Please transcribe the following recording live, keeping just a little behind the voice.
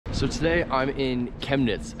So today I'm in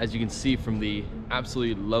Chemnitz, as you can see from the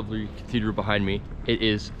absolutely lovely cathedral behind me. It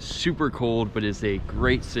is super cold, but it's a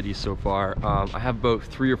great city so far. I have about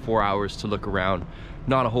 3 or 4 hours to look around.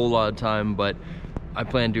 Not a whole lot of time, but I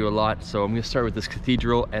plan to do a lot. So I'm gonna start with this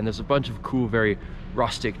cathedral, and there's a bunch of cool, very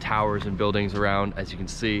rustic towers and buildings around, as you can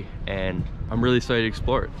see, and I'm really excited to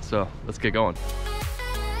explore it. So let's get going.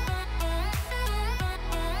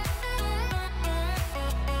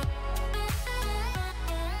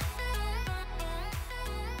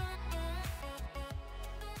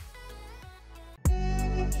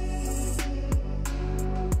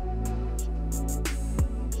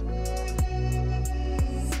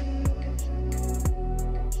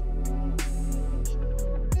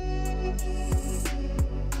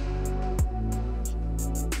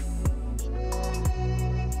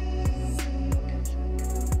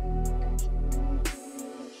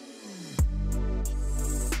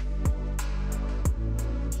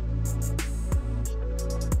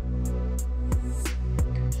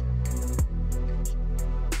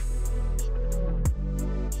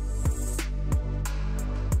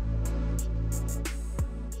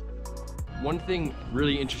 One thing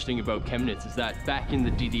really interesting about Chemnitz is that back in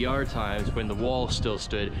the DDR times, when the wall still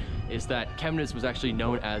stood, is that Chemnitz was actually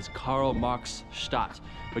known as Karl Marx Stadt,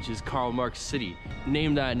 which is Karl Marx City.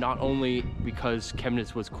 Named that not only because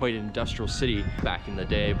Chemnitz was quite an industrial city back in the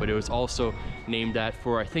day, but it was also named that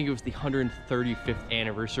for, I think it was the 135th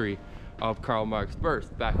anniversary of Karl Marx's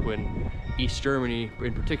birth, back when East Germany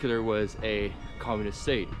in particular was a communist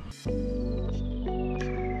state.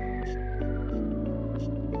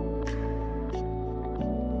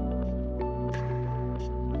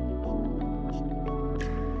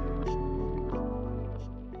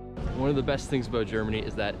 One of the best things about Germany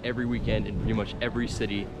is that every weekend in pretty much every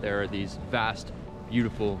city there are these vast,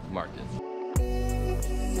 beautiful markets.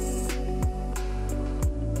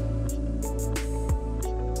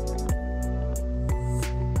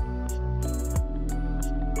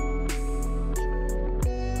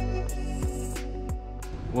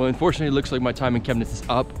 Well, unfortunately, it looks like my time in Chemnitz is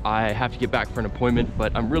up. I have to get back for an appointment,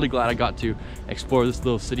 but I'm really glad I got to explore this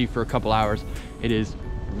little city for a couple hours. It is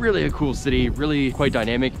really a cool city, really quite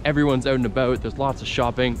dynamic. Everyone's out and about. There's lots of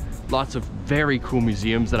shopping, lots of very cool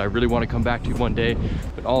museums that I really want to come back to one day.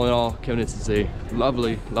 But all in all, Chemnitz is a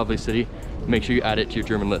lovely, lovely city. Make sure you add it to your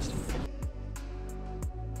German list.